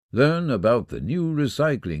Learn about the new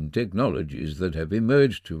recycling technologies that have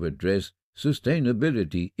emerged to address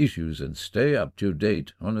sustainability issues and stay up to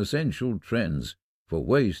date on essential trends for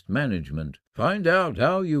waste management. Find out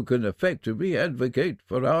how you can effectively advocate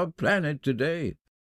for our planet today.